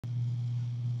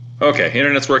Okay,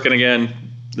 internet's working again.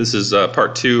 This is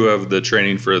part 2 of the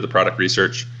training for the product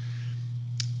research,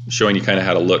 showing you kind of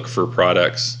how to look for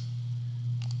products.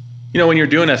 You know, when you're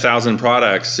doing 1,000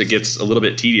 products, it gets a little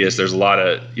bit tedious. There's a lot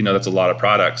of, that's a lot of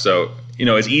products. So,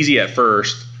 it's easy at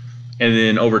first, and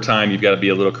then over time, you've got to be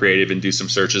a little creative and do some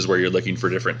searches where you're looking for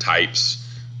different types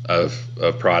of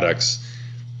products.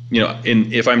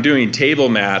 If I'm doing table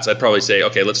mats, I'd probably say,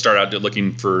 okay, let's start out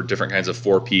looking for different kinds of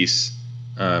 4-piece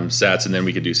sets, and then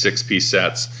we could do 6-piece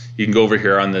sets. You can go over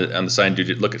here on the side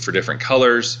and look for different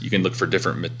colors. You can look for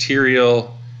different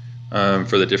material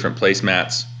for the different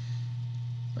placemats.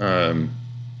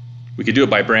 We could do it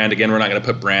by brand. Again, we're not going to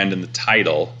put brand in the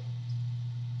title.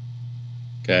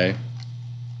 Okay.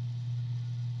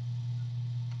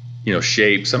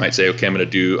 Shapes. I might say, okay, I'm going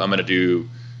to do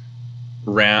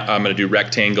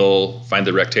rectangle. Find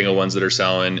the rectangle ones that are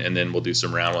selling, and then we'll do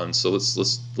some round ones. So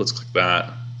let's click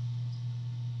that.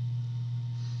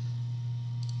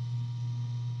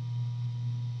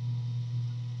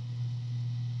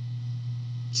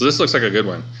 So this looks like a good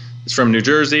one. It's from New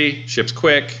Jersey, ships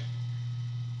quick.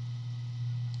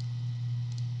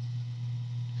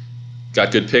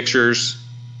 Got good pictures.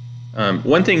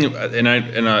 One thing,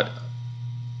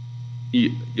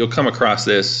 you'll come across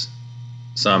this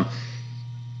some.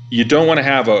 You don't want to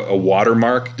have a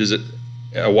watermark.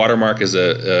 A watermark is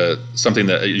something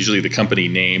that usually the company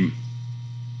name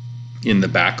in the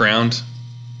background.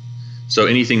 So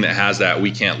anything that has that,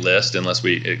 we can't list unless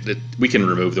we can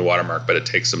remove the watermark, but it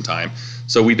takes some time.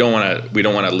 So we don't want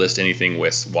to list anything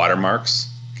with watermarks.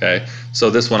 Okay. So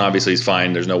this one obviously is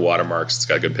fine. There's no watermarks. It's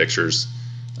got good pictures.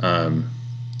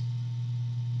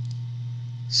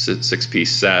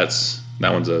 6-piece sets.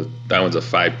 That one's a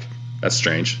 5. That's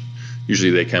strange.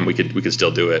 Usually we could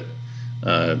still do it,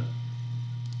 but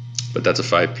that's a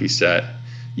 5-piece set.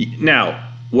 Now,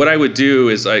 what I would do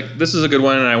is this is a good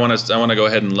one, and I want to go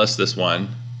ahead and list this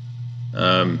one.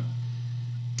 But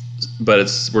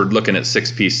we're looking at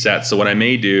 6-piece sets. So what I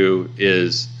may do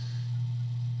is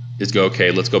go,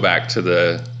 okay, let's go back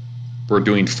to we're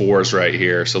doing 4s right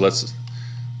here. So let's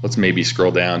maybe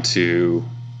scroll down to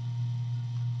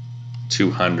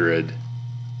 200,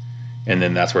 and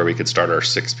then that's where we could start our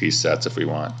 6-piece sets if we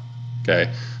want.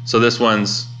 Okay, so this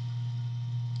one's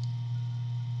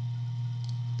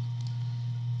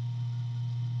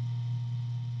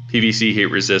PVC heat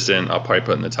resistant. I'll probably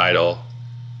put in the title.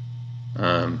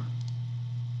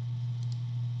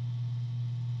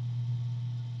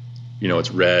 It's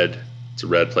red. It's a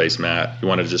red placemat. You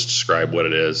want to just describe what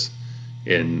it is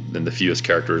in the fewest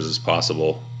characters as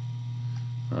possible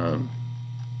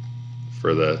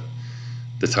for the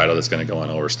title that's going to go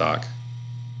on Overstock.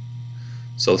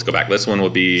 So let's go back. This one will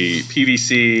be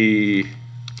PVC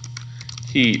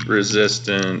heat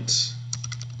resistant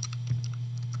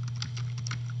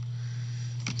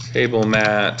table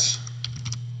mat,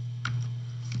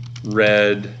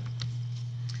 red.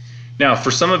 Now,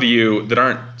 for some of you that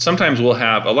aren't,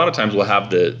 a lot of times we'll have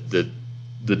the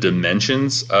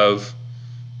dimensions of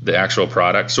the actual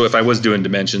product. So if I was doing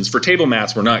dimensions for table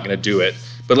mats, we're not going to do it.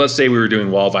 But let's say we were doing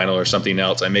wall vinyl or something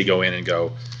else. I may go in and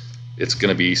go, it's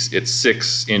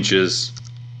 6 inches,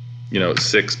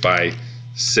 6 by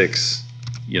 6,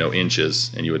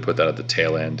 inches, and you would put that at the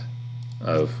tail end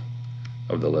of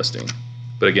the listing.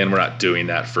 But again, we're not doing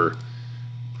that for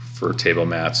table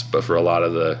mats, but for a lot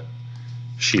of the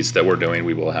sheets that we're doing,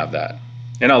 we will have that.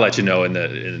 And I'll let you know in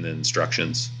the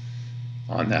instructions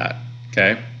on that.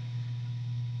 Okay.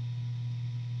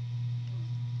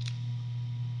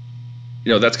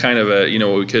 That's kind of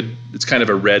it's kind of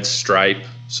a red stripe,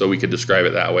 so we could describe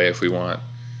it that way if we want.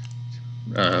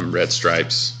 Red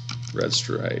stripes, red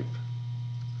stripe.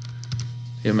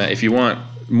 If you want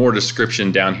more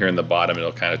description down here in the bottom,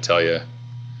 it'll kind of tell you.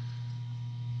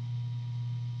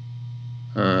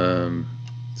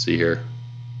 See here,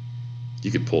 you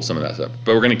could pull some of that up,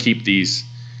 but we're going to keep these.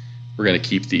 We're going to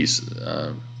keep these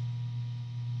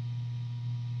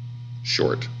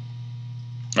short.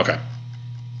 Okay.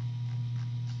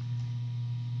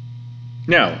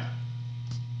 Now,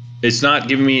 it's not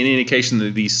giving me any indication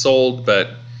that these sold, but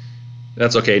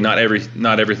that's okay. Not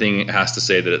everything has to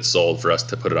say that it's sold for us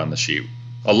to put it on the sheet.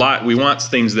 We want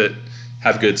things that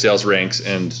have good sales ranks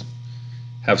and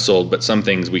have sold, but some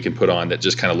things we can put on that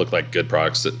just kind of look like good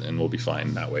products, and we'll be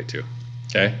fine that way too.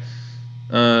 Okay.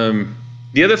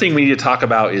 The other thing we need to talk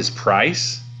about is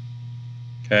price.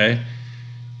 Okay.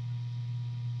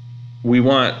 We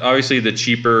want, obviously, the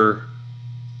cheaper,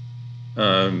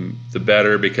 the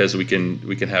better, because we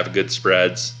can have good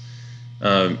spreads.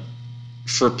 For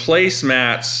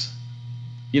placemats,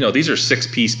 these are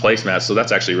 6-piece placemats, so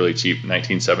that's actually really cheap,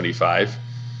 $19.75.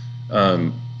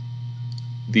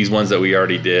 these ones that we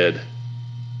already did,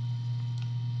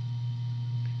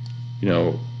 you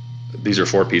know, these are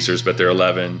 4-piecers, but they're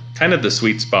 11. Kind of the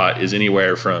sweet spot is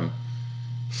anywhere from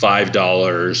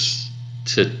 $5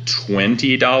 to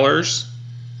 $20.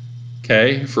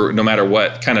 Okay, for no matter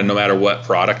what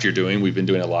product you're doing. We've been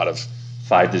doing a lot of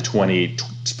 $5 to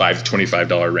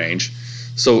 $25 range.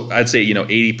 So I'd say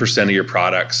 80% of your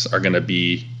products are going to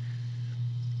be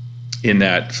in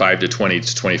that $5 to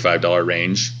 $20 to $25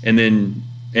 range, and then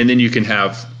you can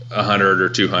have 100 or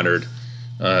 200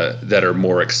 that are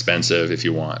more expensive if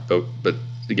you want. But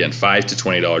again, $5 to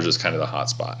 $20 is kind of the hot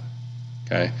spot.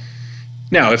 Okay.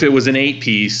 Now, if it was an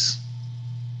 8-piece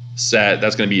set,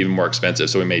 that's going to be even more expensive,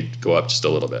 so we may go up just a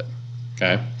little bit.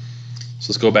 Okay.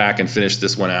 So let's go back and finish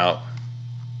this one out.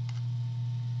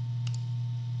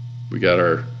 We got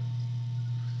our.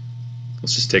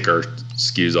 Let's just take our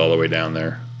SKUs all the way down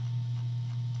there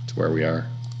to where we are.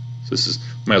 So this is,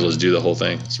 might as well just do the whole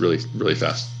thing. It's really, really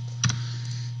fast.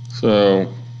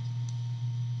 So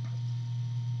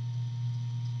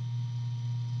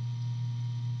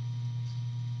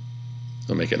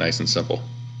we'll make it nice and simple.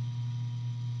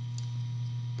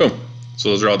 Boom. So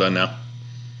those are all done now.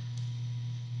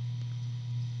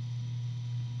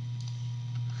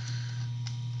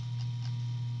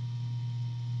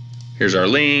 Here's our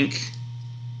link.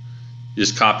 You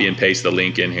just copy and paste the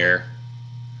link in here.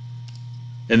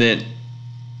 And then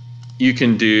you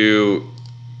can do,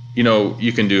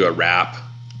 you can do a wrap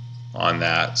on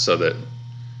that so that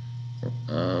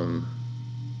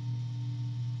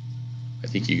I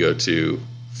think you go to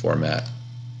format,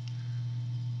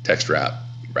 text wrap,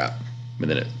 and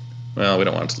then well, we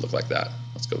don't want it to look like that.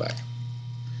 Let's go back.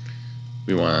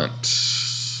 We want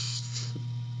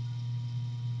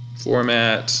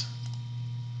format.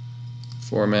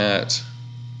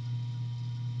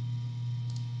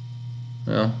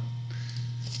 Well,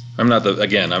 I'm not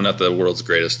the world's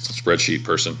greatest spreadsheet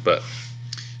person, but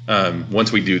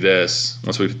once we do this,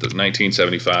 once we put the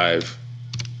 1975,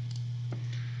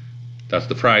 that's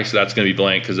the price. That's going to be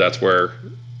blank because that's where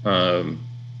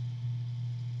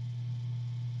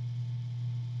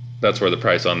the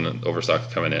price on the overstock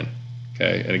is coming in.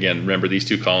 Okay, and again, remember these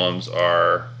two columns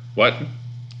are what?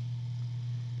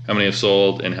 How many have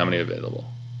sold and how many available.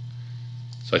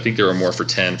 So I think there are more for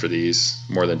 10 for these,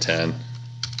 more than 10.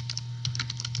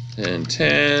 And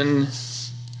 10,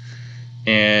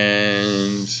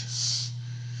 and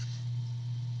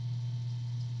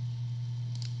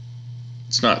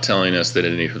it's not telling us that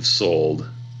any have sold,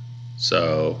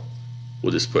 so we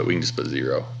can just put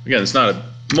 0. Again, it's not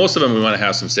most of them we want to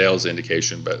have some sales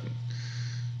indication, but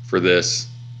for this,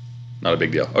 not a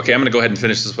big deal. Okay, I'm going to go ahead and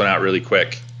finish this one out really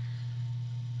quick.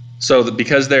 So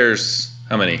because there's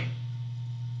how many?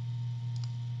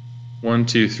 1,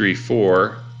 2, 3,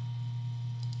 4.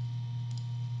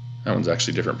 That one's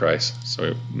actually a different price. So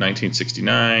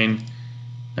 1969,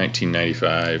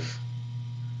 1995,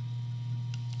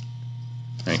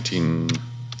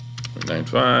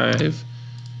 19.95,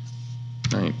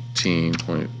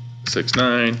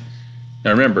 19.69.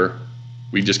 Now remember,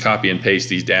 we just copy and paste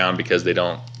these down because they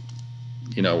don't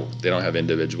have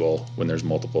individual when there's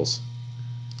multiples.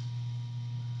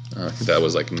 I think that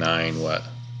was like 9 what?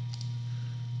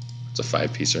 It's a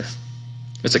 5-piecer.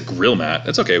 It's a grill mat.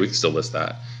 That's okay, we can still list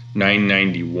that.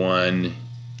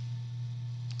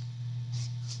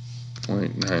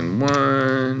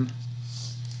 991.91.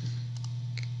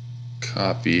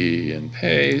 Copy and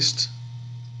paste.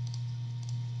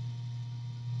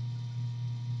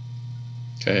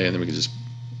 Okay, and then we can just,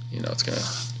 it's gonna,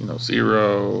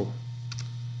 0,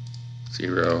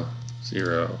 0,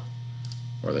 0,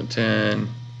 more than 10.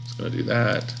 It's gonna do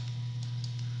that.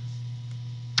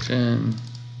 10,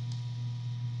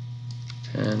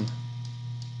 10.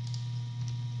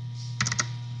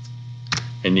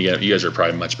 And you guys are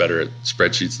probably much better at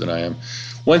spreadsheets than I am.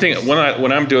 One thing, when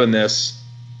I'm doing this,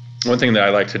 one thing that I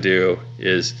like to do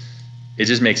is it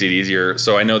just makes it easier.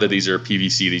 So I know that these are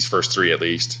PVC, these first 3 at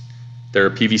least.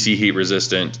 They're PVC heat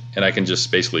resistant, and I can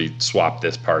just basically swap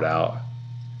this part out.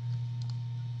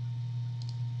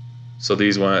 So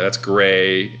these that's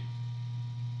gray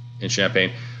and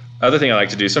champagne. Other thing I like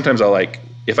to do, sometimes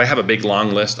if I have a big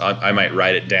long list, I might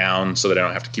write it down so that I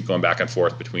don't have to keep going back and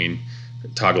forth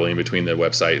toggling between the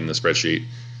website and the spreadsheet.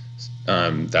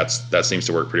 That seems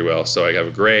to work pretty well. So I have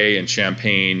a gray and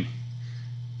champagne.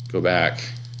 Go back.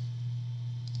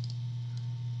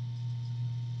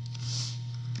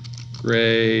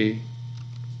 Gray.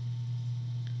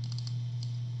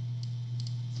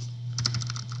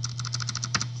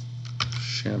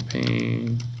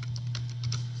 Champagne.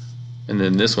 And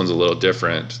then this one's a little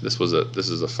different. This is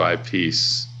a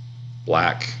 5-piece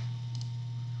black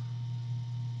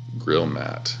grill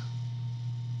mat.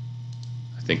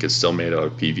 I think it's still made out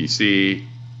of PVC.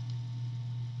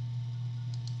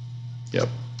 Yep.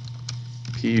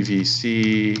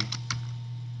 PVC.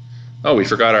 Oh, we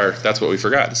forgot our, that's what we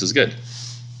forgot. This is good.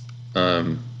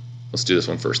 Let's do this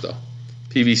one first though.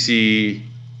 PVC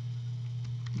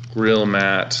grill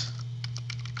mat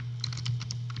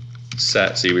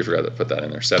set. See, we forgot to put that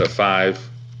in there. Set of 5.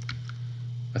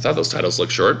 I thought those titles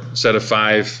looked short. Set of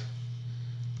 5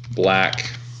 black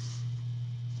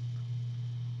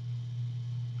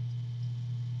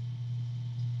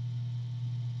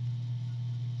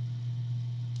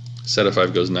set of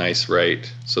 5 goes nice,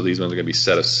 right? So these ones are going to be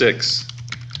set of 6.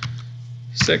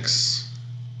 6.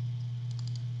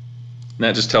 And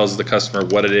that just tells the customer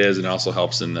what it is, and also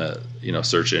helps in the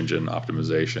search engine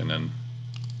optimization and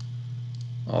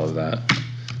all of that.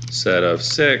 Set of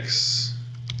 6.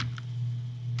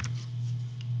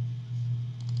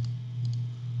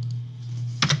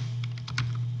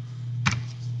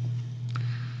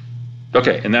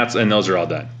 Okay, and those are all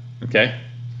done. Okay,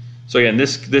 so again,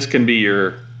 this can be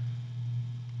your,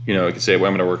 you can say, well,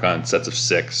 I'm going to work on sets of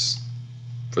 6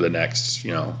 for the next,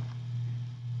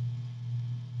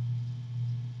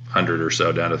 100 or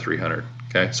so down to 300.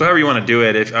 Okay, so however you want to do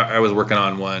it. If I was working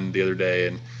on one the other day,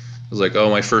 and I was like, oh,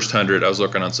 my first 100, I was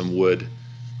working on some wood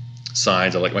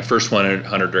signs. I'm like, my first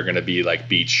 100 are going to be like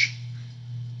beach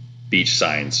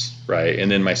signs, right? And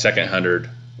then my second 100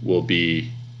 will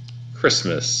be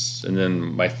Christmas, and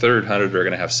then my third 100 are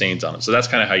going to have saints on them. So that's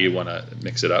kind of how you want to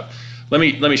mix it up. Let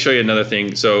me show you another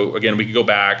thing. So again, we can go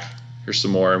back. Here's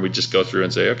some more, and we just go through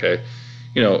and say, okay,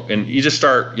 and you just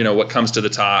start, what comes to the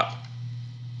top.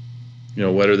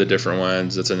 What are the different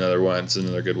ones? That's another one. It's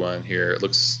another good one here. It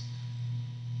looks,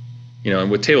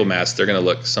 and with table mats, they're going to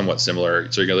look somewhat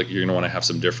similar. So you're going to want to have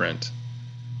some different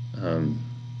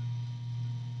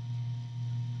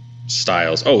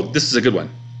styles. Oh, this is a good one.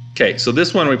 Okay, so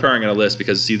this one we probably aren't going to list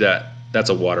because see that's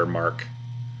a watermark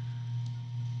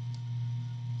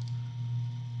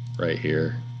right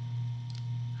here.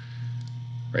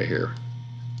 Right here.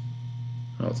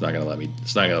 Oh, it's not going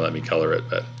to let me color it,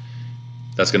 but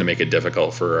that's going to make it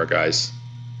difficult for our guys.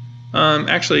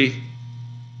 Actually,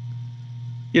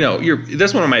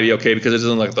 this one might be okay because it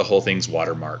doesn't look like the whole thing's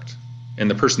watermarked,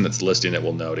 and the person that's listing it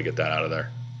will know to get that out of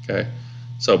there. Okay,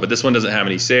 so but this one doesn't have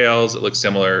any sales. It looks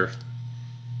similar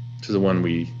to the one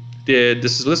we did.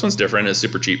 This one's different. It's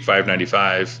super cheap,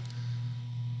 $5.95.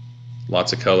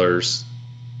 Lots of colors.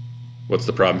 What's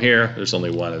the problem here? There's only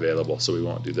one available, so we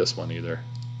won't do this one either.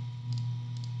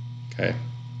 Okay.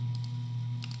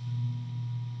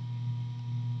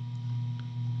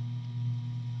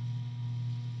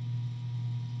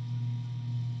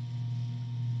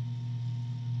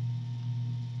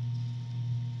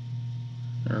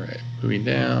 All right, moving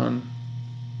down.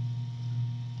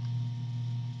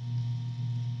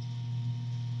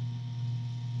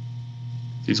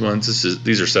 These ones,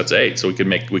 these are sets of 8, so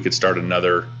we could start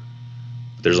another.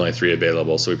 But there's only 3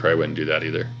 available, so we probably wouldn't do that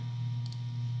either.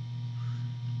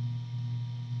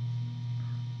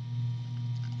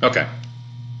 Okay.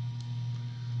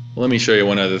 Well, let me show you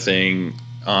one other thing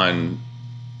on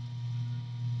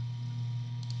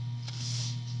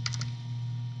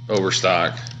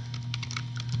Overstock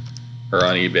or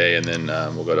on eBay, and then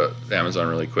we'll go to Amazon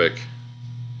really quick.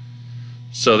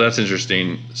 So that's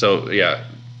interesting. So yeah,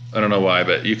 I don't know why,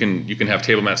 but you can have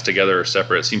table mats together or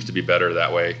separate. It seems to be better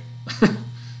that way.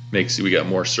 We got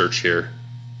more search here.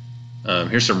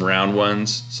 Here's some round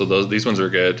ones. So these ones are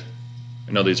good.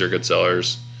 I know these are good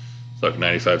sellers. Look,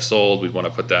 95 sold. We'd want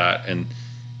to put that. And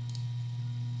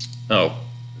oh,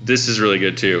 this is really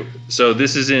good too. So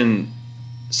this is in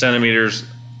centimeters.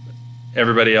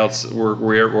 Everybody else,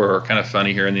 we're kind of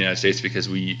funny here in the United States because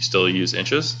we still use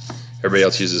inches. Everybody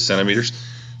else uses centimeters.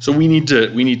 So we need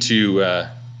to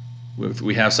if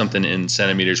we have something in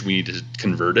centimeters, we need to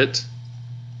convert it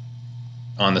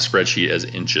on the spreadsheet as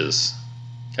inches.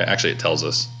 Okay, actually it tells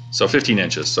us. So 15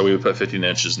 inches. So we would put 15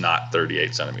 inches, not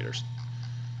 38 centimeters.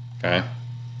 Okay.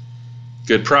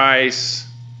 Good price.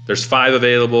 There's 5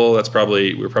 available. We're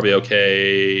probably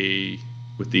okay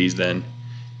with these then.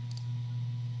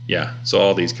 Yeah, so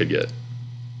all these could get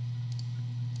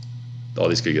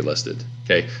listed.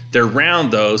 Okay. They're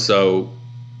round though, so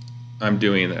I'm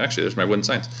doing, actually there's my wooden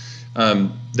signs.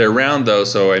 They're round though,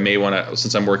 so I may want to,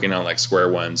 since I'm working on like square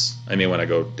ones, I may want to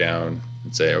go down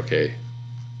and say, okay,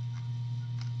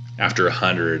 after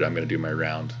 100, I'm going to do my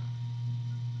round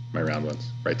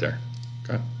ones right there.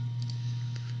 Okay.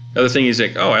 The other thing is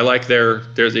like, oh, I like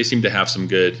they seem to have some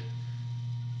good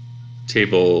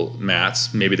table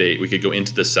mats. Maybe we could go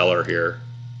into the seller here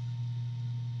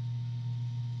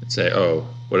and say, oh,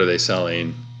 what are they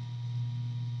selling?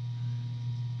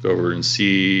 Go over and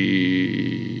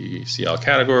see all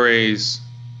categories,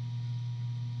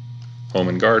 home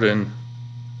and garden.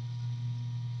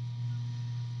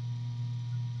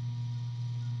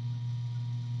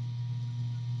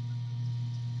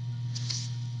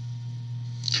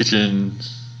 Kitchen.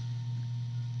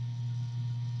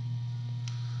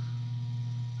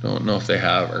 Don't know if they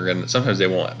have, or sometimes they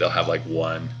won't. They'll have like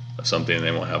one of something, and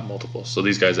they won't have multiple. So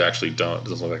these guys actually don't. It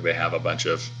doesn't look like they have a bunch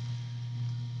of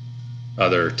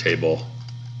other table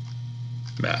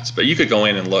mats. But you could go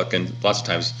in and look, and lots of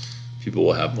times people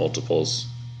will have multiples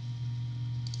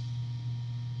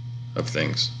of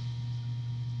things.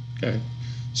 Okay,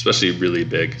 especially really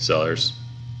big sellers.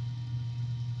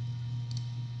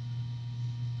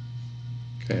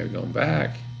 Okay, going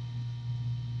back.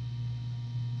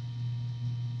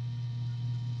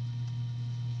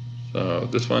 So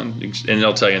this one, and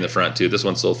it'll tell you in the front too, this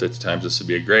one sold 50 times. This would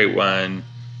be a great one.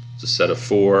 It's a set of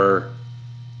 4.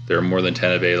 There are more than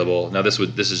 10 available. Now this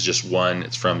is just one.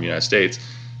 It's from the United States.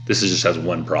 This just has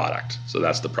one product. So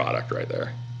that's the product right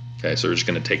there. Okay, so we're just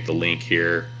going to take the link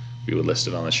here. We would list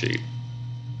it on the sheet.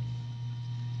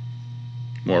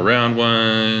 More round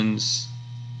ones.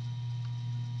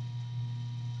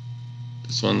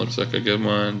 This one looks like a good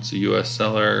one. It's a US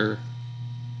seller.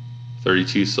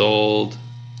 32 sold.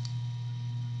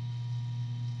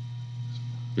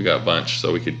 We got a bunch,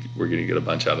 so we're gonna get a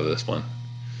bunch out of this one.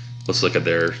 Let's look at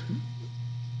their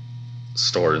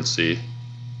store and see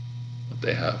what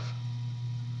they have.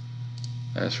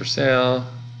 As for sale,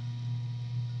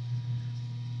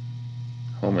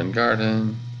 home and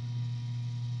garden.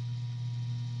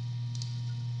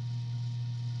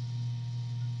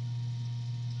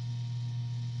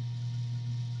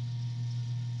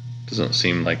 Doesn't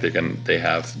seem like they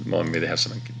have, well, maybe they have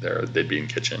something there. They'd be in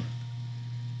kitchen.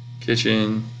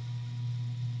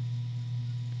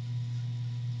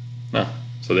 No,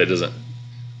 so that doesn't,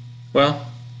 well,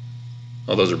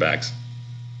 oh, those are bags.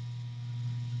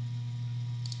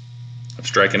 I'm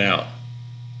striking out.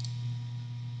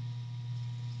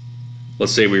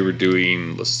 Let's say we were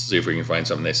doing, let's see if we can find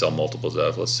something they sell multiples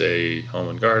of. Let's say home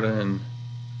and garden.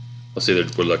 Let's say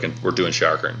we're doing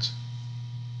shower curtains.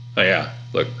 Oh yeah,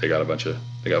 look, they got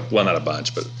well, not a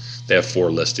bunch, but they have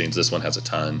 4 listings. This one has a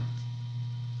ton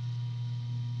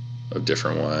of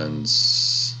different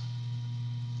ones.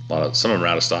 Some of them are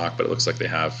out of stock, but it looks like they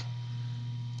have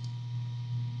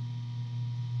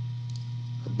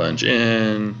a bunch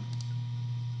in.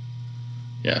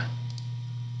 Yeah.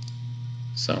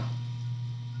 So.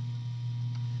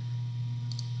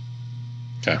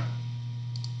 Okay.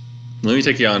 Let me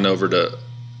take you on over to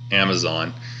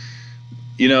Amazon.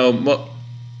 You know,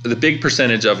 the big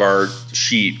percentage of our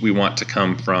sheet we want to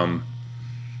come from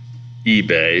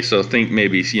eBay. So think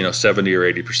maybe 70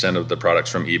 or 80% of the products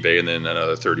from eBay, and then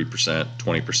another 30%,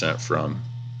 20% from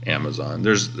Amazon.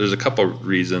 There's a couple of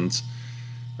reasons.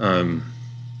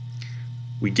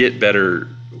 We get better.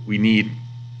 We need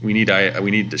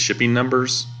the shipping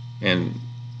numbers, and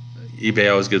eBay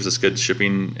always gives us good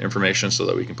shipping information so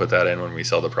that we can put that in when we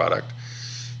sell the product.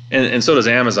 And so does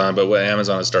Amazon, but what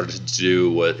Amazon has started to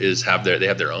do is they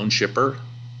have their own shipper,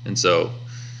 and so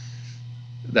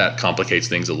that complicates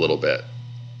things a little bit.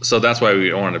 So that's why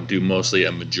we want to do mostly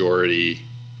a majority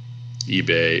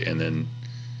eBay, and then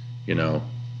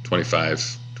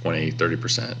 25, 20,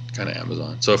 30% kind of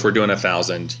Amazon. So if we're doing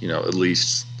 1,000, at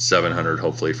least 700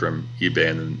 hopefully from eBay,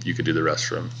 and then you could do the rest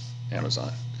from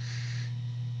Amazon.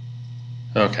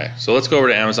 Okay, so let's go over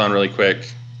to Amazon really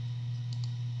quick.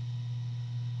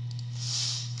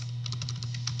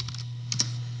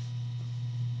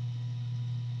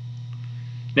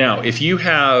 Now, if you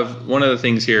have, one of the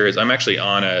things here is I'm actually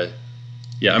on I'm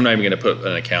not even going to put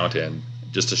an account in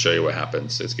just to show you what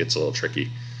happens. It gets a little tricky.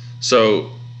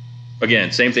 So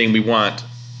again, same thing, we want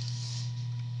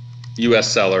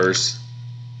US sellers,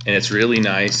 and it's really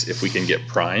nice if we can get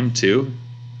Prime too.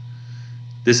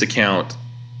 This account,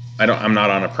 I'm not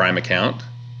on a Prime account.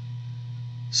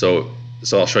 So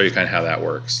I'll show you kind of how that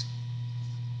works.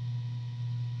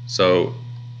 So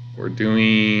we're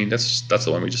doing, that's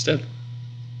the one we just did.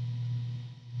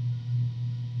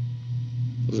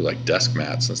 Those are like desk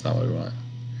mats. That's not what we want.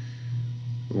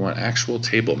 We want actual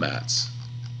table mats.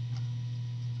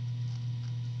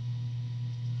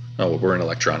 Oh, we're in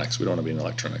electronics. We don't want to be in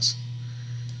electronics.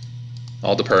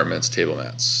 All departments, table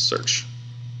mats, search.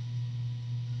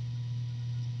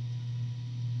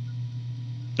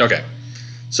 Okay,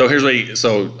 so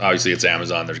so obviously it's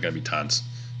Amazon. There's going to be tons.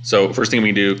 So first thing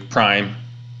we do, Prime.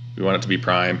 We want it to be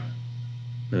Prime,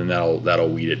 and then that'll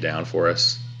weed it down for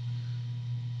us.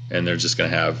 And they're just going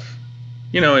to have,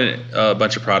 a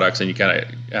bunch of products, and you kind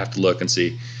of have to look and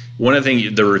see. One of the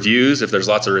things, the reviews, if there's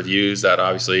lots of reviews, that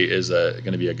obviously is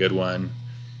going to be a good one.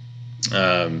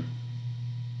 And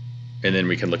then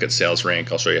we can look at sales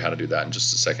rank. I'll show you how to do that in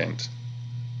just a second.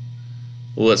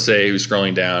 Well, let's say we're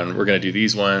scrolling down. We're going to do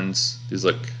these ones. These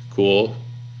look cool.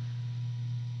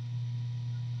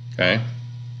 Okay,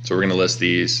 so we're going to list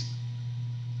these.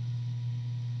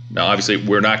 Now, obviously,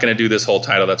 we're not going to do this whole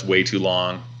title. That's way too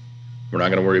long. We're not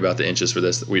going to worry about the inches for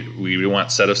this. We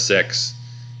want set of 6.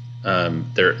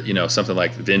 There, something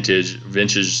like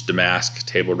vintage damask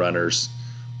table runners,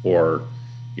 or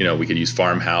we could use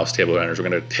farmhouse table runners. We're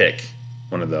going to pick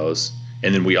one of those,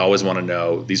 and then we always want to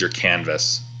know these are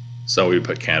canvas, so we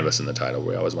put canvas in the title.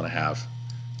 We always want to have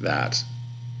that.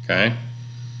 Okay,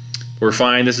 we're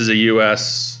fine. This is a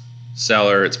U.S.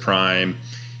 seller. It's Prime.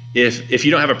 If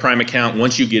you don't have a Prime account,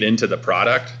 once you get into the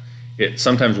product, it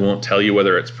sometimes won't tell you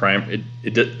whether it's Prime.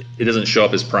 It doesn't show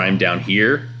up as Prime down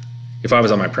here. If I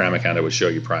was on my Prime account, it would show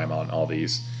you Prime on all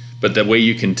these. But the way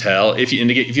you can tell, if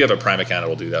you have a Prime account, it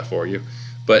will do that for you.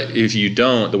 But if you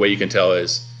don't, the way you can tell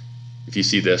is if you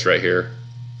see this right here,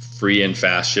 free and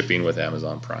fast shipping with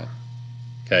Amazon Prime.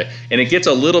 Okay, and it gets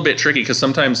a little bit tricky because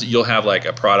sometimes you'll have like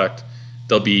a product,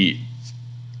 there'll be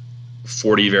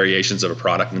 40 variations of a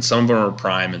product, and some of them are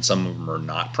Prime and some of them are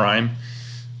not Prime.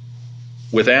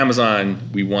 With Amazon,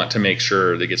 we want to make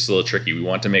sure, that gets a little tricky, we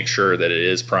want to make sure that it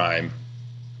is Prime.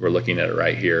 We're looking at it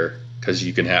right here because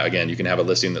you can have a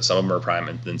listing that some of them are Prime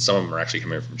and then some of them are actually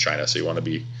coming from China, so you want to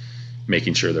be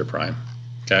making sure they're Prime.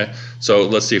 Okay, so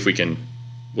let's see if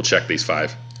we'll check these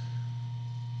 5.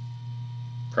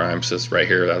 Prime says right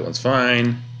here, that one's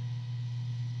fine.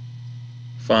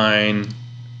 Fine.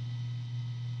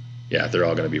 Yeah, they're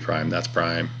all going to be Prime. That's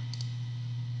Prime.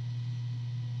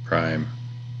 Prime.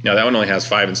 Now that one only has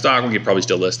 5 in stock. We could probably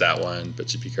still list that one, but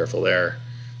just be careful there.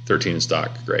 13 in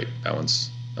stock. Great. That one's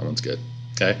good.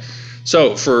 Okay.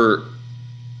 So for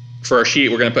our sheet,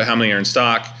 we're going to put how many are in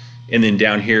stock, and then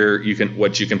down here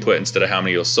what you can put instead of how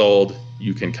many you sold.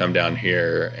 You can come down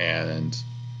here and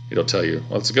it'll tell you.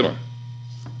 Well, it's a good one.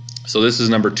 So this is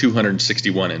number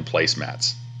 261 in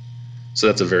placemats. So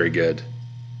that's a very good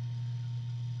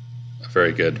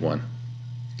one.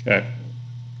 Okay.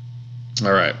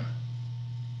 All right.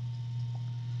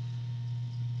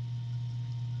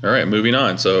 Moving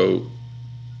on. So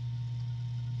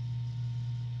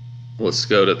let's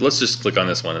just click on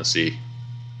this one and see.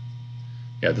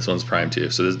 Yeah, this one's Prime too.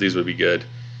 So these would be good.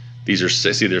 These are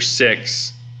 6. See, there's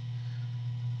 6.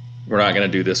 We're not going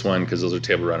to do this one because those are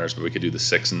table runners, but we could do the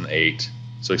 6 and the 8.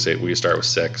 So we start with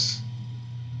 6.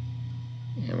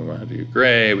 And we want to do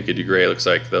gray. We could do gray. It looks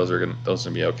like those are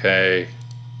gonna be okay.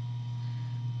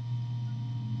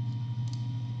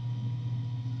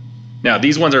 Now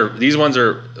these ones are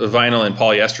vinyl and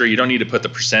polyester. You don't need to put the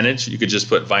percentage. You could just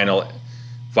put vinyl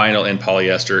and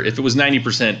polyester. If it was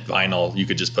 90% vinyl, you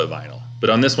could just put vinyl. But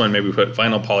on this one, maybe we put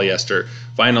vinyl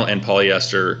and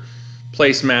polyester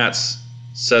placemats,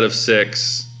 set of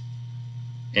 6,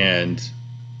 and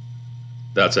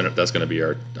that's going to be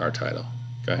our title.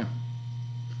 Okay.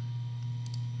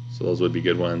 So those would be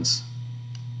good ones.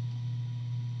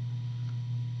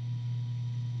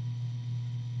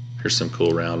 Here's some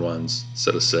cool round ones.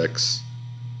 Set of 6.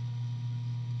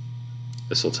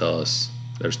 This will tell us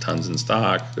there's tons in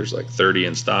stock. There's like 30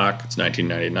 in stock. It's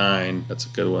 $19.99. That's a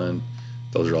good one.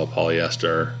 Those are all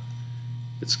polyester.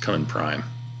 It's coming Prime.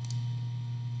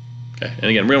 Okay. And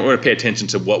again, we don't want to pay attention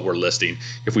to what we're listing.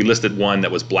 If we listed one that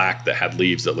was black that had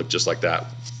leaves that looked just like that,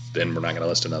 then we're not going to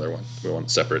list another one. We want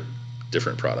separate,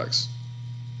 different products.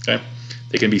 Okay.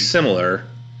 They can be similar,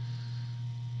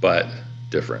 but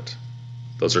different.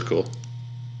 Those are cool.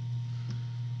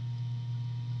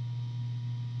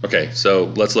 Okay, so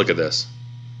let's look at this.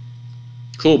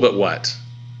 Cool, but what?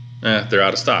 They're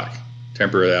out of stock.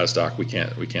 Temporarily out of stock. We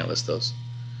can't list those.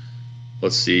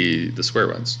 Let's see the square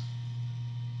ones.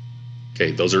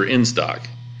 Okay, those are in stock.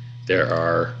 There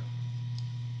are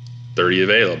 30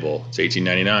 available. It's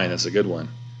 $18.99. That's a good one.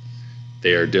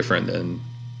 They are different than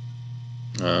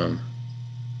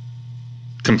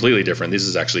completely different. This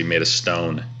is actually made of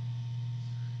stone.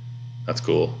 That's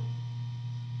cool.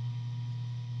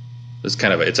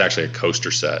 It's actually a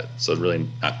coaster set, so really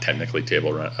not technically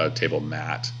table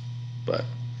mat, but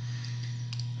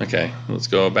okay. Let's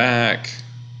go back.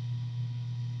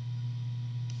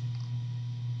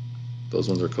 Those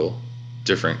ones are cool.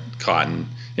 Different cotton.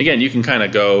 Again, you can kind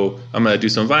of go. I'm going to do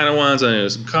some vinyl ones. I'm going to do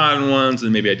some cotton ones,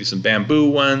 and maybe I do some bamboo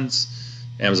ones.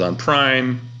 Amazon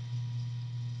Prime.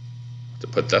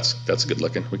 That's good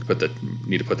looking. We could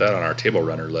need to put that on our table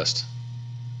runner list.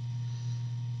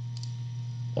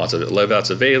 Lots of live outs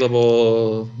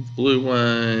available. Blue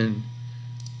one,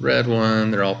 red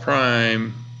one, they're all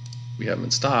prime. We have them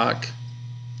in stock.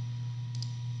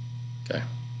 Okay.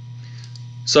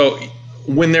 So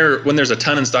when there's a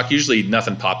ton in stock, usually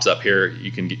nothing pops up here.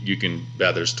 You can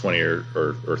there's 20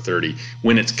 or 30.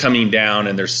 When it's coming down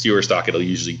and there's fewer stock, it'll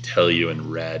usually tell you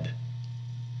in red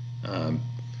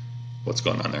what's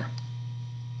going on there.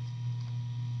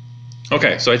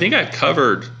 Okay, so I think I've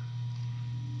covered,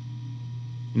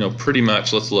 pretty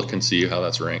much. Let's look and see how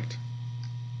that's ranked.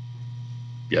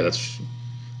 Yeah,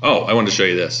 oh, I wanted to show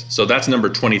you this. So that's number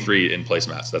 23 in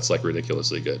placemats. That's like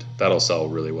ridiculously good. That'll sell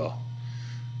really well.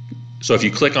 So if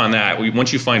you click on that,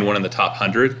 once you find one in the top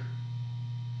 100,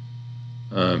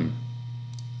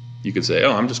 you could say,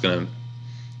 oh, I'm just going to,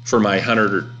 for my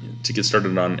 100 to get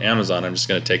started on Amazon, I'm just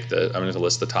going to I'm going to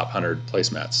list the top 100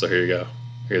 placemats. So here you go.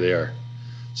 Here they are.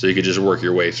 So you could just work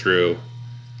your way through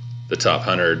the top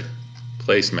 100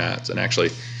 placemats. And actually,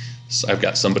 I've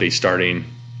got somebody starting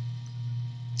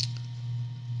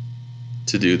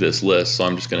to do this list, so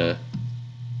I'm just going to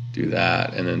do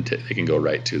that, and then they can go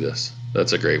right to this.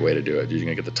 That's a great way to do it. You're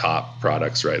going to get the top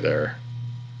products right there.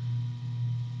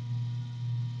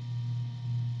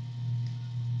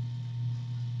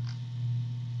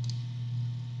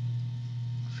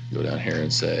 Go down here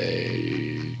and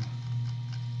say,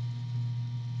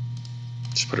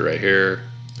 just put it right here,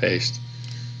 paste,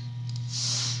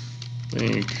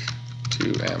 link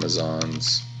to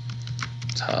Amazon's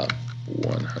top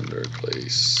 100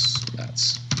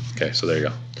 placemats. Okay, so there you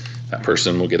go. That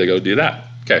person will get to go do that.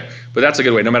 Okay, but that's a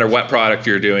good way. No matter what product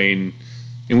you're doing,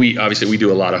 and we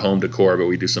do a lot of home decor, but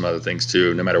we do some other things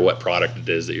too. No matter what product it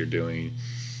is that you're doing,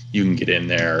 you can get in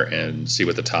there and see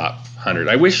what the top 100.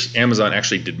 I wish Amazon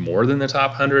actually did more than the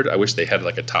top 100. I wish they had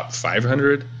like a top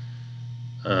 500.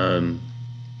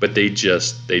 But they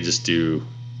just do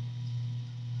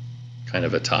kind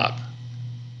of a top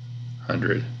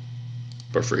 100,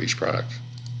 but for each product.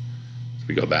 So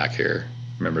we go back here.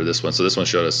 Remember this one. So this one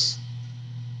showed us.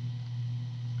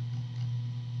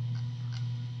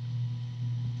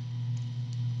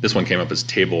 This one came up as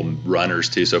table runners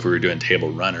too. So if we were doing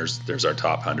table runners, there's our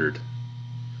top 100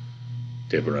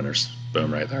 table runners.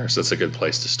 Boom, right there. So that's a good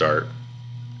place to start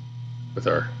with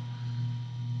our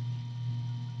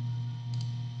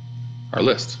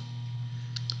list.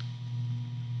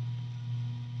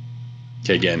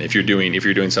 Okay, again, if you're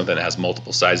doing something that has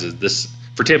multiple sizes, this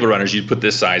for table runners, you'd put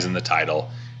this size in the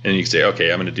title, and you can say,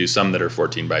 okay, I'm going to do some that are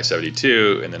 14 by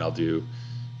 72, and then I'll do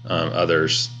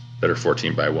others that are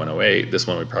 14 by 108. This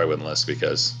one we probably wouldn't list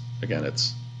because, again,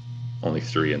 it's only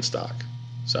 3 in stock.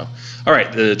 So, all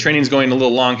right, the training's going a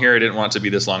little long here. I didn't want it to be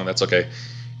this long. That's okay.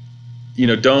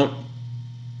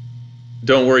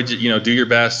 Don't worry. Do your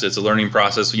best. It's a learning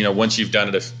process. Once you've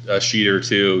done it a sheet or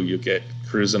two, you get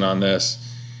cruising on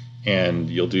this, and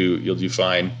you'll do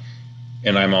fine.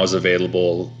 And I'm always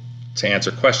available to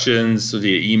answer questions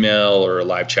via email or a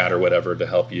live chat or whatever to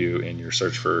help you in your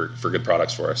search for good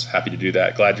products for us. Happy to do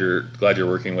that. Glad you're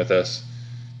working with us.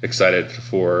 Excited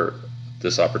for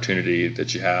this opportunity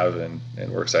that you have, and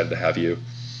we're excited to have you.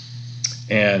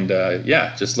 And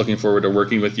yeah, just looking forward to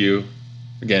working with you.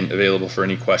 Again, available for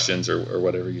any questions or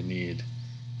whatever you need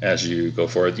as you go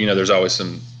forward. There's always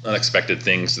some unexpected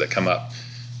things that come up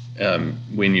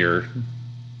when you're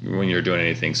doing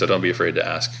anything, so don't be afraid to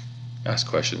ask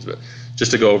questions. But just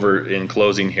to go over in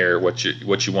closing here, what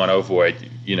you want to avoid,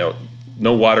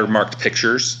 no watermarked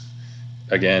pictures.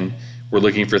 Again, we're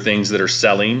looking for things that are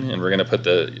selling, and we're going to put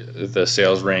the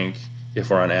sales rank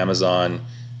if we're on Amazon,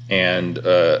 and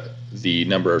the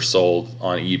number of sold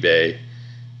on eBay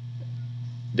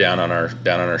down on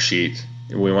our sheet.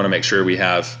 We want to make sure we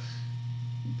have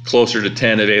closer to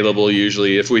 10 available.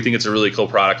 Usually, if we think it's a really cool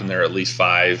product and there are at least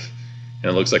 5,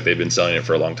 and it looks like they've been selling it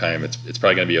for a long time, it's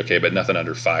probably going to be okay. But nothing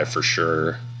under 5 for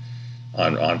sure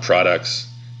on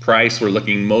products. Price, we're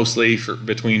looking mostly for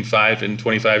between $5 and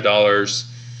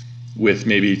 $25, with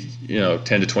maybe 10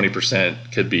 to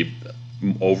 20% could be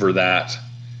over that.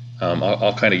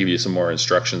 I'll kind of give you some more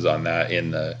instructions on that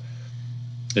in the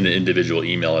individual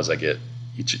email as I get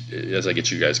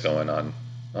you guys going on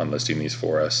listing these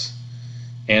for us.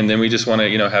 And then we just want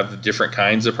to have different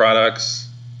kinds of products.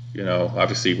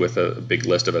 Obviously with a big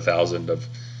list of 1,000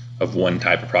 of one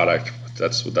type of product.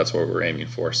 That's what we're aiming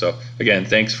for. So again,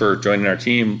 thanks for joining our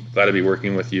team. Glad to be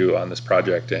working with you on this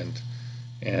project, and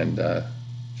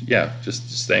yeah,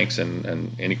 just thanks,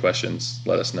 and any questions,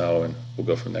 let us know, and we'll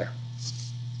go from there.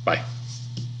 Bye.